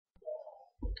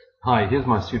Hi, here's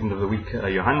my student of the week,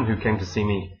 Johan, who came to see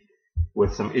me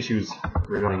with some issues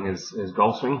regarding his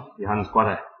golf swing. Johan's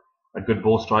quite a good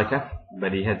ball striker,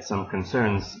 but he had some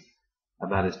concerns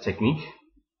about his technique.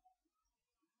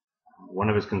 One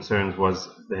of his concerns was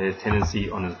his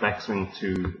tendency on his backswing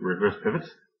to reverse pivot,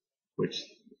 which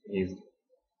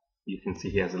you can see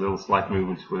he has a little slight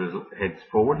movement with his head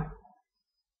forward.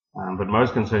 But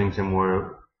most concerning to him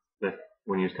were that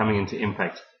when he was coming into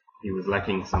impact, he was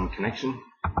lacking some connection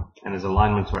and his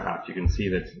alignments were out. You can see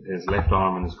that his left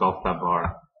arm and his golf club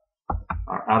are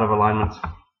out of alignment,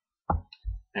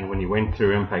 and when he went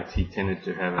through impact he tended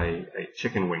to have a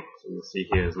chicken wing. So you'll see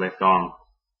here his left arm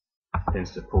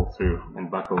tends to pull through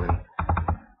and buckle, and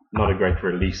not a great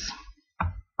release.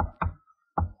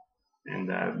 And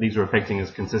these were affecting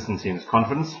his consistency and his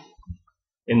confidence.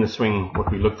 In the swing,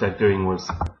 what we looked at doing was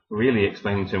really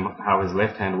explaining to him how his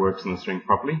left hand works in the swing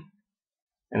properly.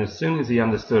 And as soon as he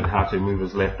understood how to move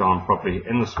his left arm properly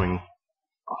in the swing,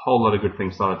 a whole lot of good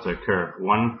things started to occur.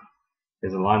 One,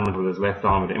 his alignment with his left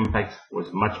arm at impact was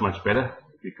much, much better.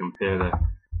 If you compare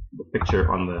the picture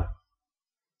on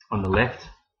the left,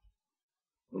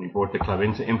 when he brought the club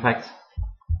into impact,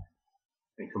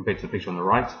 and compared to the picture on the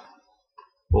right.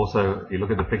 Also, if you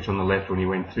look at the picture on the left, when he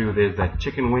went through, there's that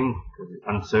chicken wing,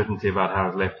 uncertainty about how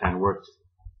his left hand worked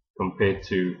compared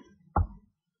to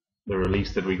the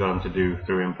release that we got him to do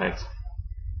through impact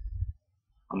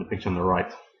on the picture on the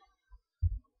right.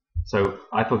 So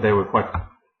I thought they were quite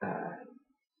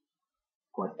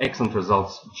excellent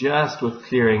results just with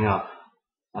clearing up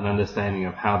an understanding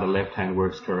of how the left hand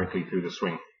works correctly through the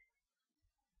swing.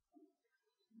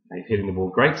 He's hitting the ball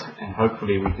great, and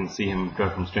hopefully we can see him go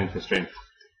from strength to strength.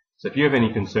 So if you have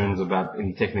any concerns about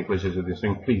any technical issues with your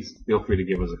swing, please feel free to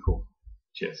give us a call.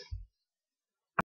 Cheers.